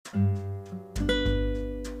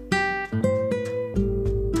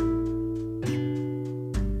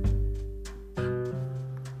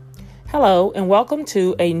Hello, and welcome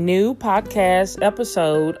to a new podcast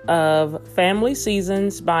episode of Family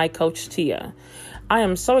Seasons by Coach Tia. I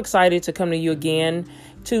am so excited to come to you again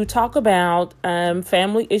to talk about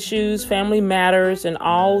family issues, family matters, and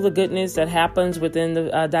all the goodness that happens within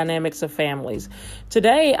the dynamics of families.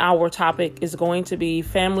 Today, our topic is going to be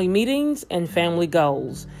family meetings and family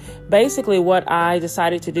goals. Basically, what I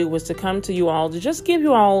decided to do was to come to you all to just give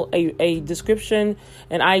you all a description,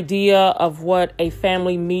 an idea of what a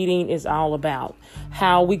family meeting is all about,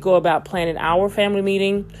 how we go about planning our family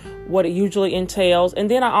meeting, what it usually entails. And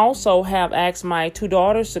then I also have asked my two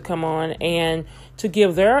daughters to come on and to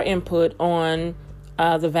give their input on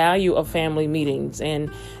the value of family meetings,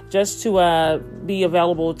 and just to be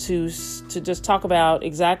available to just talk about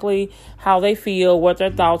exactly how they feel, what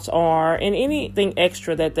their thoughts are, and anything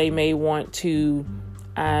extra that they may want to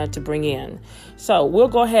bring in. So we'll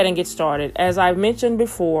go ahead and get started. As I've mentioned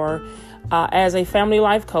before, as a family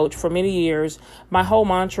life coach for many years, my whole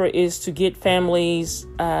mantra is to get families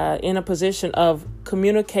in a position of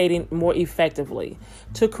communicating more effectively,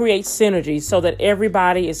 to create synergy so that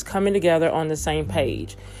everybody is coming together on the same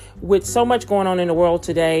page. With so much going on in the world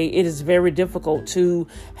today, it is very difficult to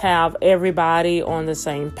have everybody on the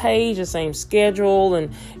same page, the same schedule,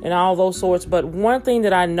 and all those sorts. But one thing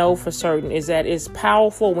that I know for certain is that it's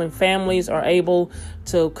powerful when families are able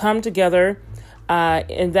to come together,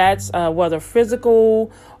 and that's whether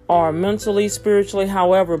physical or mentally, spiritually,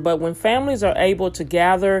 however. But when families are able to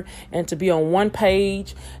gather and to be on one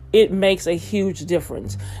page, it makes a huge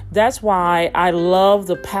difference. That's why I love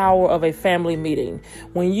the power of a family meeting.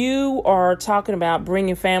 When you are talking about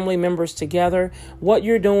bringing family members together, what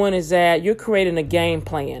you're doing is that you're creating a game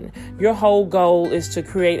plan. Your whole goal is to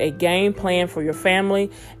create a game plan for your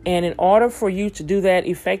family. And in order for you to do that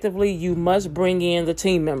effectively, you must bring in the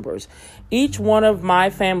team members. Each one of my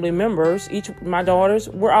family members, my daughters,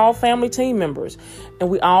 we're all family team members, and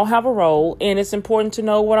we all have a role, and it's important to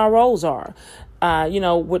know what our roles are.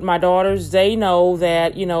 With my daughters, they know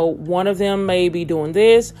that, one of them may be doing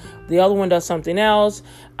this, the other one does something else,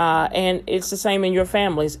 and it's the same in your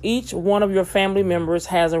families. Each one of your family members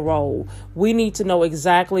has a role. We need to know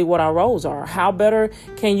exactly what our roles are. How better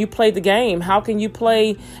can you play the game? How can you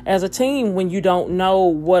play as a team when you don't know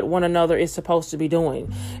what one another is supposed to be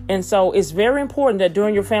doing? And so it's very important that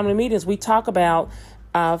during your family meetings, we talk about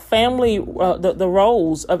the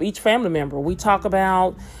roles of each family member. We talk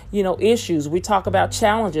about, issues. We talk about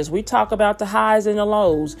challenges. We talk about the highs and the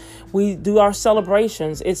lows. We do our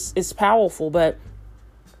celebrations. It's powerful. But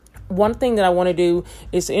one thing that I want to do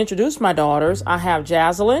is to introduce my daughters. I have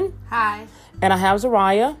Jaslyn. Hi. And I have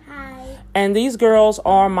Zariah. Hi. And these girls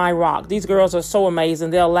are my rock. These girls are so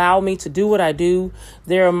amazing. They allow me to do what I do.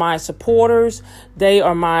 They're my supporters. They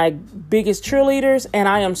are my biggest cheerleaders. And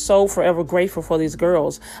I am so forever grateful for these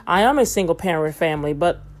girls. I am a single parent family,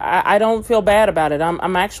 but I don't feel bad about it.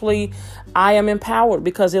 I am empowered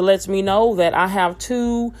because it lets me know that I have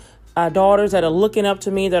two daughters that are looking up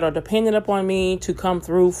to me, that are dependent upon me to come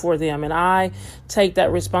through for them. And I take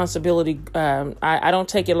that responsibility. I don't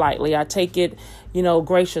take it lightly. I take it,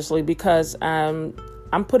 graciously, because I'm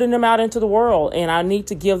putting them out into the world, and I need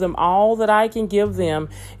to give them all that I can give them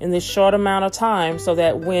in this short amount of time, so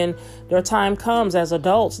that when their time comes as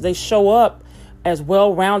adults, they show up as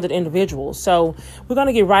well-rounded individuals. So we're going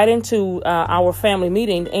to get right into our family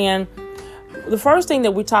meeting. And the first thing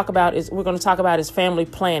that we're going to talk about is family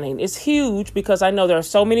planning. It's huge because I know there are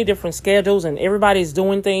so many different schedules and everybody's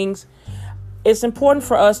doing things. It's important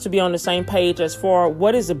for us to be on the same page as for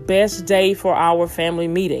what is the best day for our family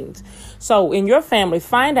meetings. So in your family,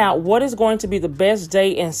 find out what is going to be the best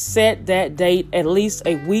day and set that date at least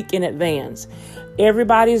a week in advance.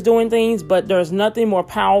 Everybody's doing things, but there's nothing more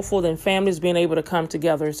powerful than families being able to come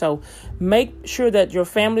together. So make sure that your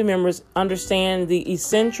family members understand the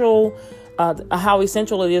essential how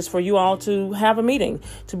essential it is for you all to have a meeting,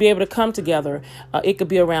 to be able to come together. It could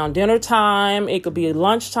be around dinner time. It could be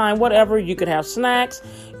lunchtime, whatever. You could have snacks.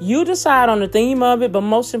 You decide on the theme of it, but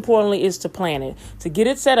most importantly is to plan it, to get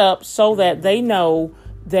it set up so that they know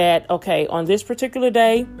that, okay, on this particular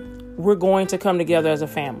day, we're going to come together as a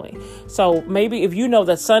family. So maybe if you know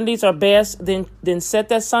that Sundays are best, then set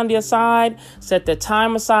that Sunday aside, set that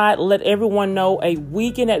time aside, let everyone know a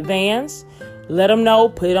week in advance. Let them know,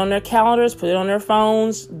 put it on their calendars, put it on their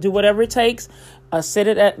phones, do whatever it takes. Set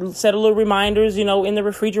a little reminders, in the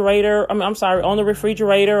refrigerator. On the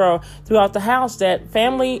refrigerator or throughout the house that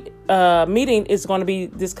family meeting is going to be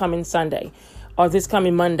this coming Sunday. or this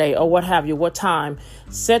coming Monday or what have you, what time.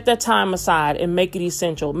 Set that time aside and make it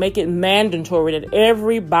essential. Make it mandatory that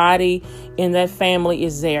everybody in that family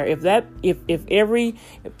is there. If every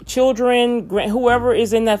children, whoever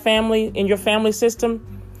is in that family, in your family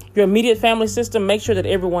system, your immediate family system, make sure that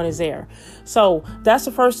everyone is there. So that's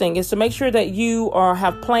the first thing, is to make sure that you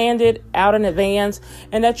have planned it out in advance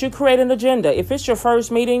and that you create an agenda. If it's your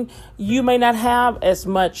first meeting, you may not have as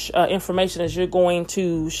much information as you're going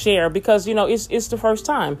to share because, it's the first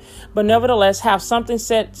time. But nevertheless, have something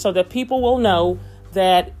set so that people will know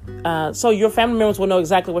that, so your family members will know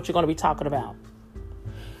exactly what you're going to be talking about.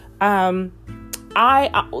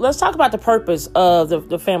 Let's talk about the purpose of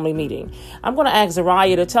the family meeting. I'm going to ask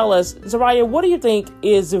Zariah to tell us, Zariah, what do you think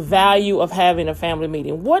is the value of having a family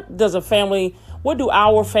meeting? What do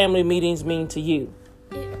our family meetings mean to you?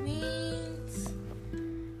 It means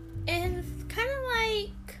it's kind of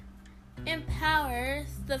like empowers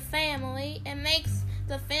the family and makes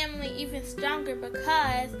the family even stronger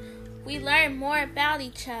because we learn more about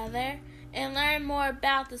each other and learn more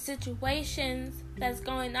about the situations that's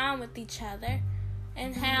going on with each other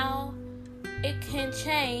and how it can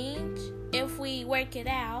change if we work it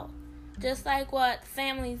out, just like what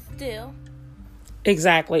families do.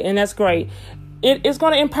 Exactly, and that's great. It's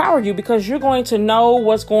going to empower you because you're going to know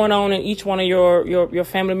what's going on in each one of your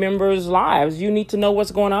family members' lives. You need to know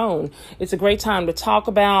what's going on. It's a great time to talk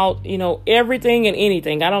about, everything and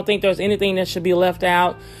anything. I don't think there's anything that should be left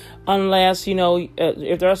out unless,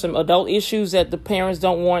 if there are some adult issues that the parents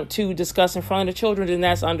don't want to discuss in front of the children, then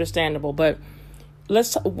that's understandable. But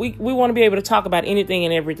we want to be able to talk about anything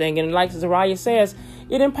and everything. And like Zariah says,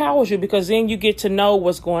 it empowers you because then you get to know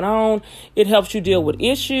what's going on. It helps you deal with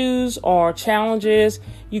issues or challenges.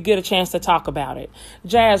 You get a chance to talk about it.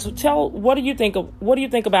 Jazz, what do you think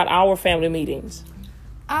about our family meetings?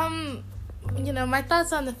 My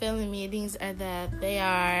thoughts on the family meetings are that they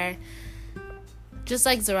are, just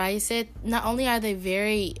like Zariah said, not only are they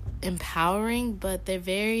very empowering, but they're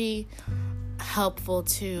very helpful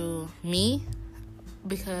to me.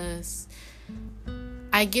 Because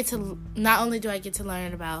not only do I get to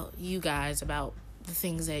learn about you guys, about the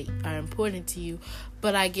things that are important to you,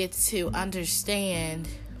 but I get to understand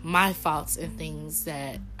my faults and things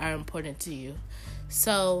that are important to you.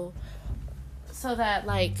 So that,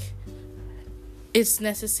 it's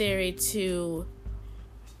necessary to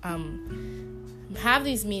have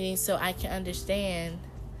these meetings so I can understand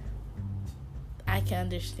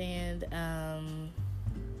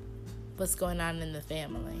what's going on in the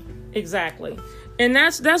family. Exactly. And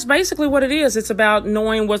that's basically what it is. It's about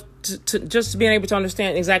knowing just being able to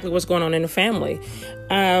understand exactly what's going on in the family.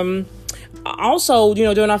 Also,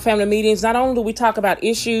 during our family meetings, not only do we talk about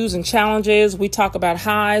issues and challenges, we talk about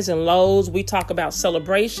highs and lows, we talk about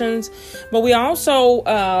celebrations, but we also,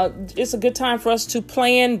 it's a good time for us to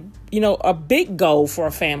plan, a big goal for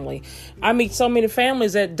a family. I meet so many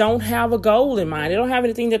families that don't have a goal in mind. They don't have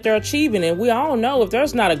anything that they're achieving. And we all know if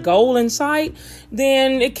there's not a goal in sight,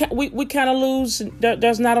 then we kind of lose.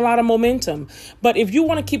 There's not a lot of momentum. But if you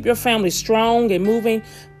want to keep your family strong and moving,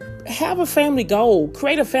 have a family goal,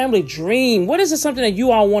 create a family dream. What is it something that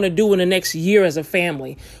you all want to do in the next year as a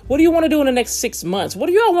family? What do you want to do in the next 6 months? What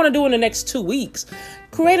do you all want to do in the next 2 weeks?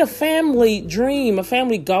 Create a family dream, a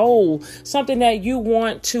family goal, something that you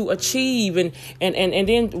want to achieve and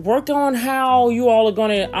then work on how you all are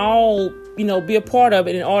going to be a part of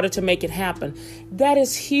it in order to make it happen. That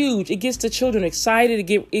is huge. It gets the children excited.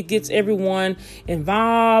 It gets everyone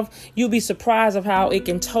involved. You'll be surprised of how it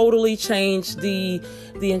can totally change the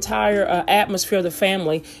entire atmosphere of the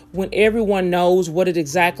family when everyone knows what it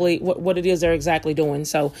is they're exactly doing.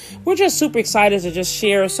 So we're just super excited to just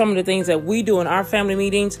share some of the things that we do in our family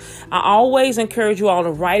meetings. I always encourage you all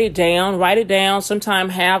to write it down. Sometime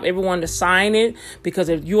have everyone to sign it, because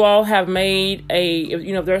if you all have made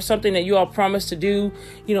if there's something that you all promised to do,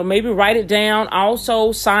 maybe write it down.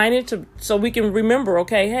 Also sign it so we can remember,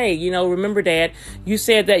 okay, hey, remember, Dad, you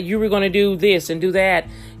said that you were going to do this and do that,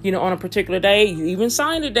 on a particular day. You even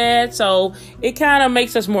signed it, Dad. So it kind of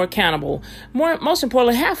makes us more accountable. Most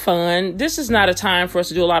importantly, have fun. This is not a time for us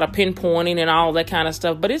to do a lot of pinpointing and all that kind of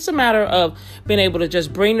stuff, but it's a matter of being able to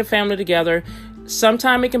just bring the family together.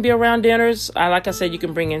 Sometime it can be around dinners. Like I said, you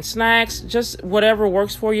can bring in snacks, just whatever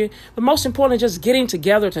works for you. But most importantly, just getting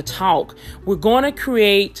together to talk. We're going to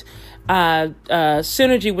create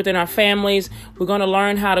synergy within our families. We're going to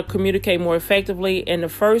learn how to communicate more effectively. And the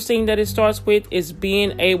first thing that it starts with is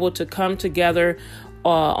being able to come together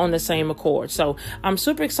on the same accord. So I'm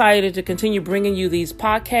super excited to continue bringing you these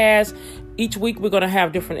podcasts. Each week we're going to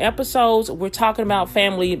have different episodes. We're talking about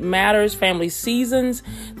family matters, family seasons,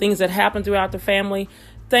 things that happen throughout the family.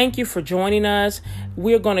 Thank you for joining us.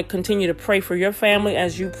 We're going to continue to pray for your family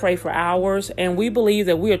as you pray for ours. And we believe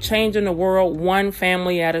that we are changing the world one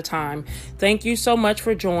family at a time. Thank you so much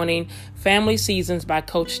for joining Family Seasons by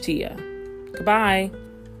Coach Tia. Goodbye.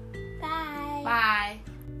 Bye. Bye.